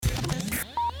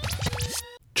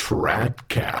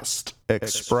Tradcast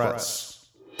Express.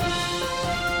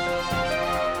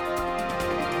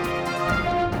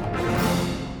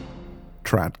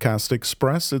 Tradcast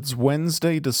Express, it's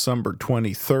Wednesday, December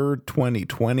 23rd,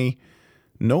 2020.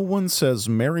 No one says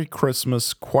Merry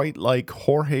Christmas quite like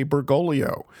Jorge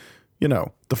Bergoglio,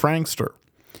 the Frankster.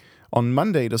 On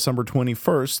Monday, December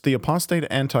 21st, the apostate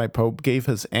anti-pope gave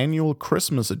his annual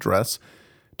Christmas address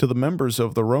to the members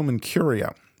of the Roman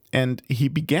Curia, and he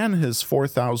began his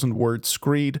 4,000-word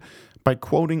screed by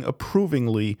quoting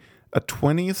approvingly a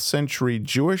 20th century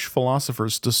Jewish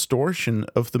philosopher's distortion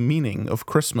of the meaning of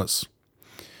Christmas.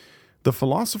 The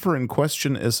philosopher in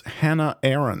question is Hannah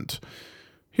Arendt.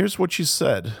 Here's what she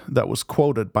said that was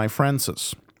quoted by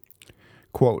Francis.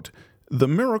 Quote, "The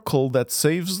miracle that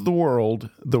saves the world,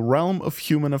 the realm of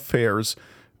human affairs,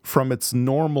 from its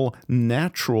normal,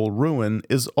 natural ruin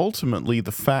is ultimately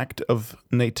the fact of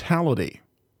natality.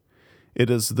 It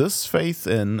is this faith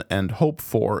in and hope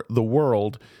for the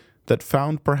world that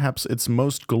found perhaps its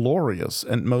most glorious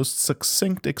and most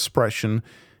succinct expression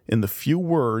in the few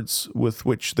words with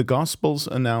which the Gospels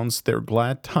announce their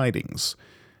glad tidings.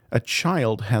 A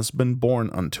child has been born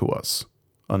unto us."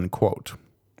 Unquote.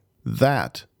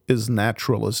 That is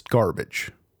naturalist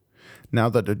garbage. Now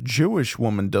that a Jewish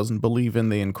woman doesn't believe in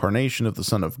the incarnation of the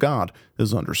Son of God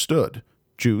is understood.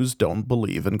 Jews don't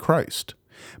believe in Christ.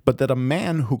 But that a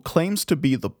man who claims to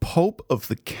be the Pope of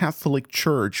the Catholic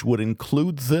Church would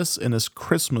include this in his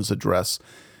Christmas address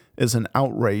is an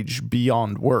outrage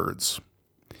beyond words.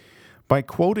 By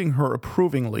quoting her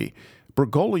approvingly,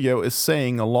 Bergoglio is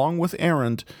saying, along with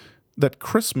Arendt, that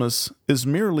Christmas is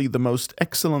merely the most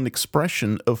excellent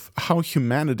expression of how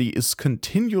humanity is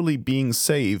continually being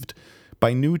saved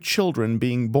by new children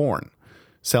being born,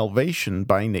 salvation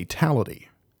by natality.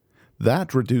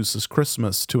 That reduces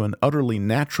Christmas to an utterly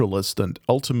naturalist and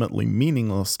ultimately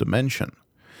meaningless dimension.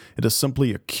 It is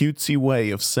simply a cutesy way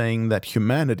of saying that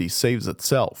humanity saves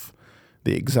itself,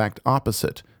 the exact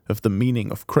opposite of the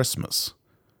meaning of Christmas.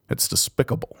 It's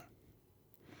despicable.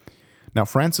 Now,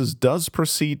 Francis does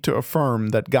proceed to affirm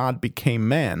that God became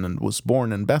man and was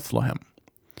born in Bethlehem.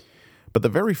 But the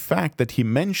very fact that he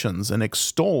mentions and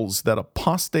extols that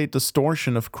apostate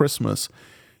distortion of Christmas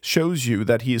shows you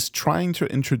that he is trying to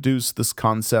introduce this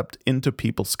concept into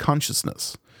people's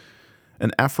consciousness.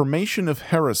 An affirmation of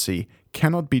heresy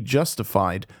cannot be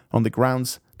justified on the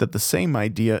grounds that the same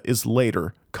idea is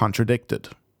later contradicted.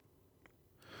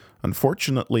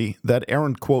 Unfortunately, that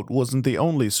Arendt quote wasn't the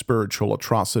only spiritual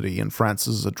atrocity in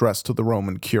Francis' address to the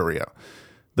Roman Curia.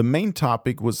 The main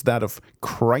topic was that of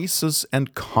crisis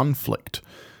and conflict.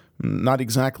 Not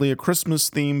exactly a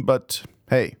Christmas theme, but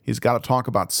hey, he's got to talk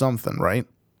about something, right?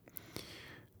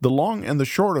 The long and the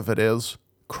short of it is,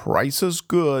 crisis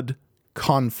good,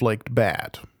 conflict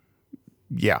bad.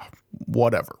 Yeah,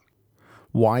 whatever.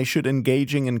 Why should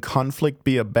engaging in conflict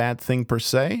be a bad thing per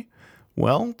se?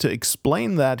 Well, to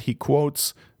explain that, he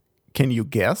quotes, can you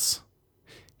guess?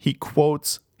 He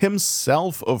quotes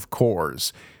himself, of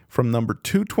course, from number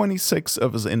 226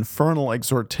 of his infernal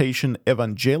exhortation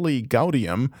Evangelii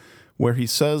Gaudium, where he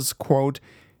says, quote,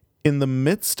 "In the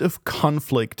midst of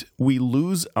conflict, we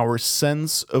lose our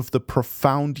sense of the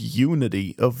profound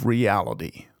unity of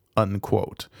reality,"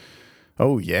 unquote.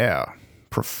 Oh yeah,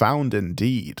 profound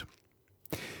indeed.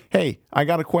 Hey, I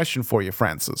got a question for you,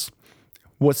 Francis.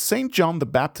 Was St. John the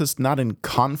Baptist not in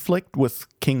conflict with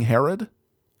King Herod?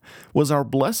 Was our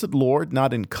blessed Lord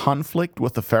not in conflict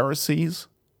with the Pharisees?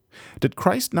 Did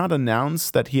Christ not announce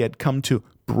that he had come to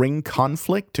bring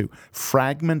conflict, to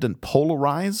fragment and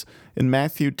polarize in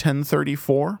Matthew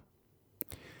 10:34?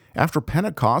 After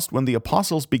Pentecost, when the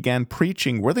apostles began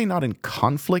preaching, were they not in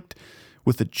conflict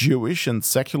with the Jewish and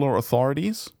secular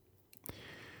authorities?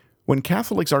 When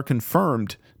Catholics are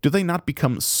confirmed, do they not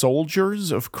become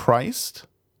soldiers of Christ?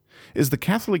 Is the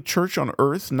Catholic Church on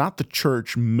earth not the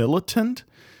church militant,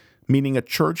 meaning a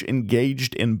church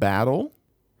engaged in battle?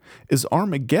 Is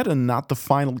Armageddon not the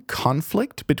final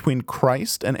conflict between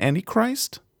Christ and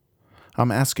Antichrist?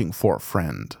 I'm asking for a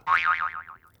friend.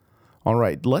 All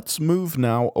right, let's move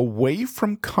now away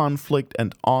from conflict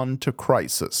and on to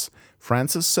crisis.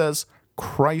 Francis says,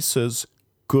 crisis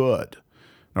good.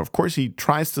 Now, of course, he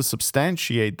tries to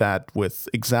substantiate that with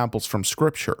examples from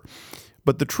Scripture.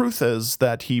 But the truth is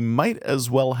that he might as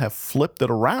well have flipped it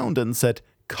around and said,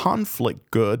 conflict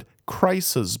good,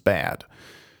 crisis bad.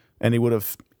 And he would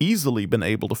have easily been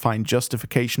able to find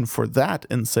justification for that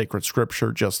in sacred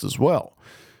Scripture just as well.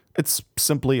 It's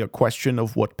simply a question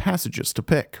of what passages to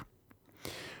pick.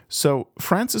 So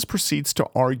Francis proceeds to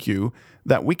argue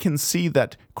that we can see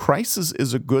that crisis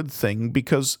is a good thing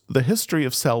because the history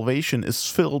of salvation is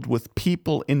filled with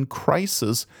people in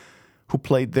crisis who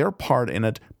played their part in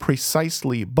it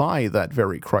precisely by that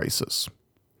very crisis.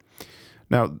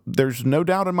 Now, there's no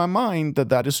doubt in my mind that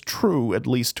that is true, at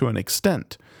least to an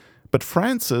extent. But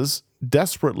Francis,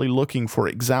 desperately looking for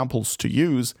examples to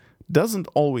use, doesn't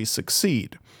always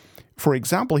succeed. For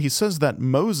example, he says that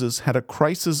Moses had a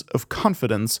crisis of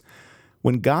confidence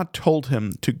when God told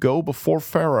him to go before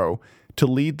Pharaoh to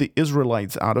lead the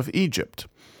Israelites out of Egypt.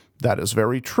 That is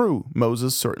very true.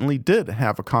 Moses certainly did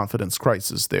have a confidence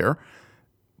crisis there,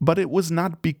 but it was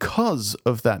not because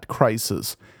of that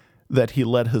crisis that he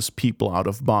led his people out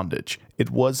of bondage. It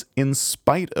was in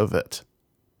spite of it.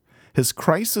 His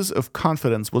crisis of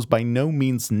confidence was by no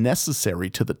means necessary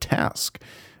to the task,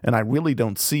 and I really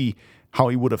don't see how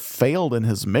he would have failed in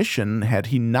his mission had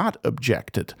he not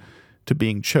objected to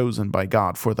being chosen by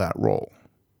God for that role.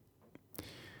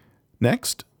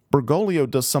 Next, Bergoglio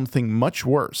does something much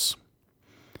worse.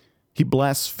 He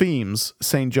blasphemes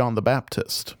St. John the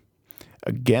Baptist.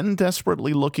 Again,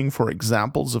 desperately looking for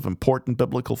examples of important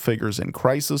biblical figures in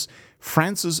crisis,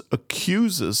 Francis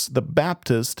accuses the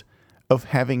Baptist of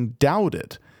having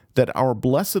doubted that our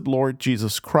blessed Lord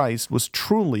Jesus Christ was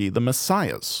truly the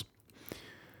Messiah.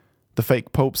 The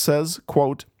fake pope says,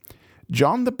 quote,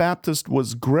 John the Baptist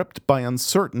was gripped by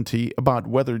uncertainty about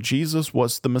whether Jesus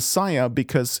was the Messiah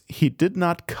because he did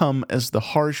not come as the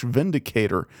harsh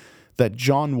vindicator that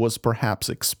John was perhaps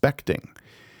expecting.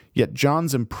 Yet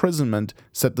John's imprisonment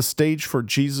set the stage for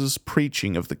Jesus'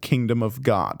 preaching of the kingdom of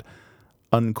God.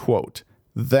 Unquote.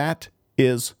 That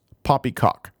is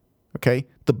poppycock. Okay?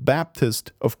 The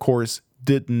Baptist, of course,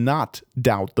 did not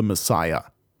doubt the Messiah.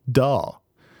 Duh.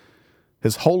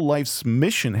 His whole life's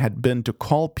mission had been to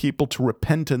call people to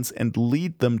repentance and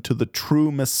lead them to the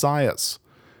true Messiah.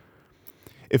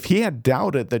 If he had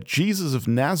doubted that Jesus of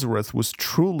Nazareth was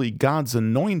truly God's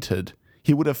anointed,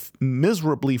 he would have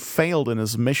miserably failed in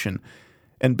his mission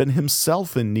and been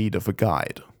himself in need of a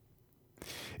guide.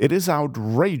 It is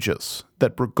outrageous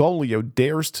that Bergoglio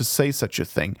dares to say such a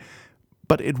thing,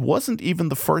 but it wasn't even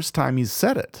the first time he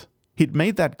said it. He'd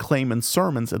made that claim in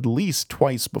sermons at least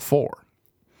twice before.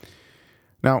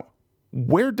 Now,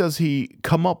 where does he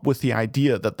come up with the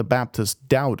idea that the Baptist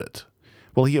doubted?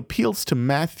 Well, he appeals to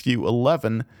Matthew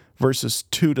 11, verses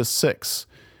 2 to 6,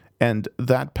 and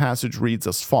that passage reads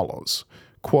as follows,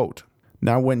 quote,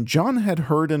 Now when John had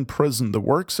heard in prison the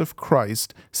works of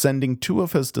Christ, sending 2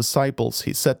 of his disciples,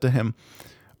 he said to him,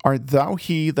 Art thou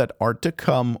he that art to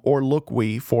come, or look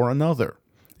we for another?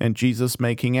 And Jesus,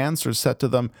 making answer, said to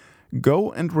them,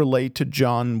 Go and relate to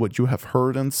John what you have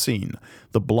heard and seen.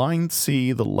 The blind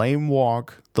see, the lame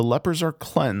walk, the lepers are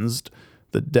cleansed,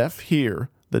 the deaf hear,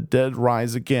 the dead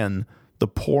rise again, the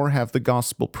poor have the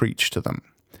gospel preached to them.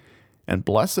 And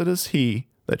blessed is he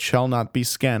that shall not be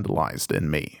scandalized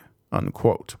in me.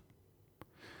 Unquote.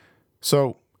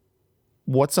 So,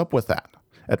 what's up with that?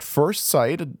 At first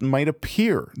sight, it might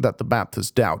appear that the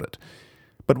Baptist doubted.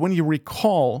 But when you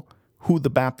recall who the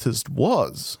Baptist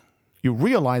was, you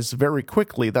realize very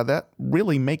quickly that that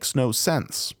really makes no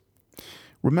sense.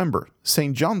 Remember,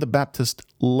 St. John the Baptist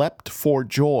leapt for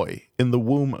joy in the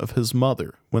womb of his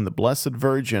mother when the Blessed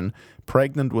Virgin,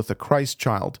 pregnant with a Christ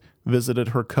child, visited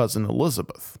her cousin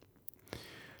Elizabeth.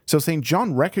 So St.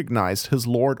 John recognized his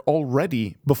Lord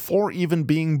already before even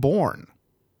being born.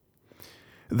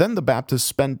 Then the Baptist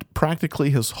spent practically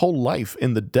his whole life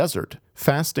in the desert,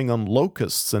 fasting on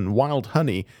locusts and wild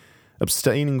honey,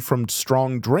 abstaining from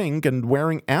strong drink, and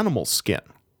wearing animal skin.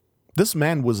 This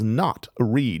man was not a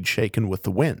reed shaken with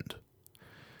the wind.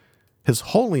 His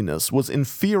holiness was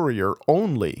inferior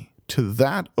only to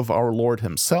that of our Lord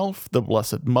himself, the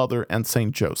Blessed Mother, and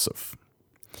St. Joseph.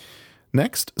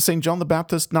 Next, St. John the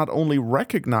Baptist not only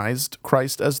recognized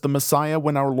Christ as the Messiah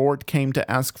when our Lord came to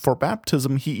ask for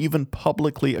baptism, he even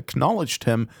publicly acknowledged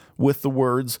him with the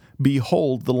words,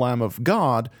 Behold the Lamb of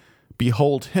God,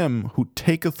 behold him who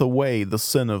taketh away the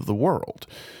sin of the world.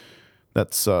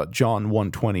 That's John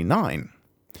 1:29.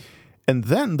 And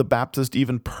then the Baptist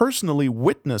even personally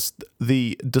witnessed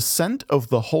the descent of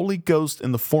the Holy Ghost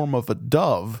in the form of a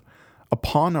dove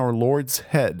upon our Lord's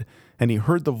head, and he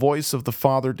heard the voice of the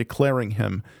Father declaring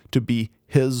him to be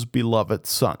his beloved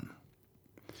Son.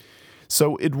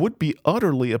 So it would be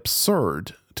utterly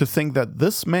absurd to think that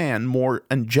this man, more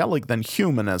angelic than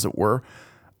human as it were,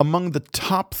 among the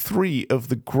top 3 of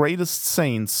the greatest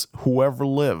saints who ever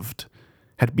lived,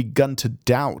 had begun to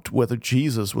doubt whether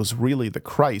Jesus was really the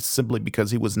Christ simply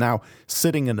because he was now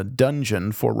sitting in a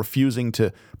dungeon for refusing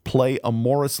to play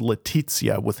Amoris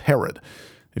Laetitia with Herod,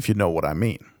 if you know what I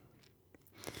mean.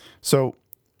 So,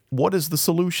 what is the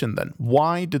solution then?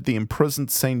 Why did the imprisoned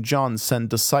St. John send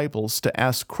disciples to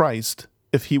ask Christ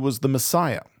if he was the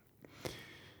Messiah?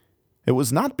 It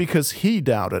was not because he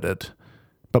doubted it,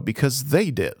 but because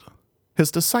they did.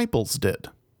 His disciples did.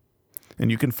 And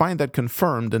you can find that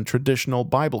confirmed in traditional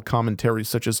Bible commentaries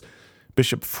such as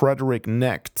Bishop Frederick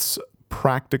Necht's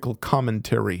Practical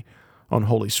Commentary on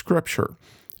Holy Scripture,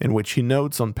 in which he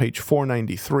notes on page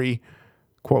 493,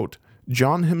 quote,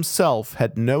 John himself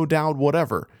had no doubt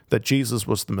whatever that Jesus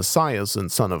was the Messiah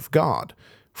and Son of God,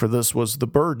 for this was the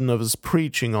burden of his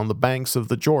preaching on the banks of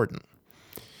the Jordan.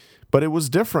 But it was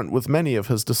different with many of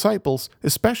his disciples,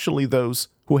 especially those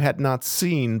who had not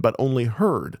seen but only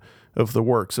heard of the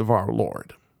works of our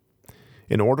Lord.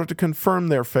 In order to confirm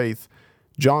their faith,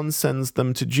 John sends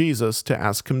them to Jesus to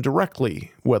ask him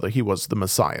directly whether he was the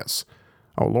Messiah.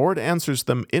 Our Lord answers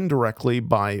them indirectly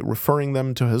by referring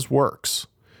them to his works.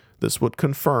 This would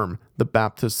confirm the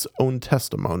Baptist's own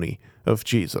testimony of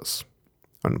Jesus.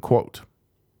 Unquote.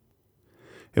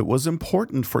 It was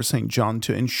important for St. John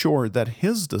to ensure that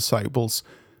his disciples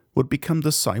would become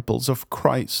disciples of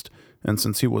Christ, and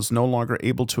since he was no longer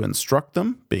able to instruct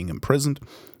them, being imprisoned,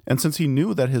 and since he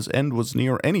knew that his end was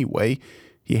near anyway,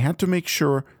 he had to make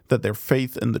sure that their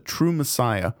faith in the true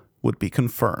Messiah would be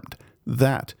confirmed.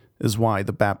 That is why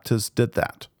the Baptist did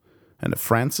that. And if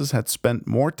Francis had spent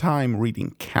more time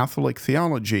reading Catholic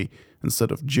theology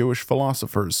instead of Jewish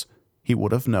philosophers, he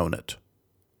would have known it.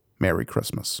 Merry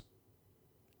Christmas.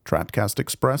 Tradcast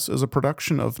Express is a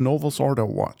production of Novus Ordo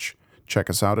Watch. Check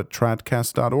us out at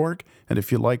tradcast.org, and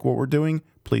if you like what we're doing,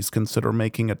 please consider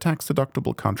making a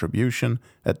tax-deductible contribution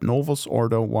at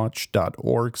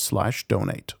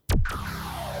novusordowatch.org/donate.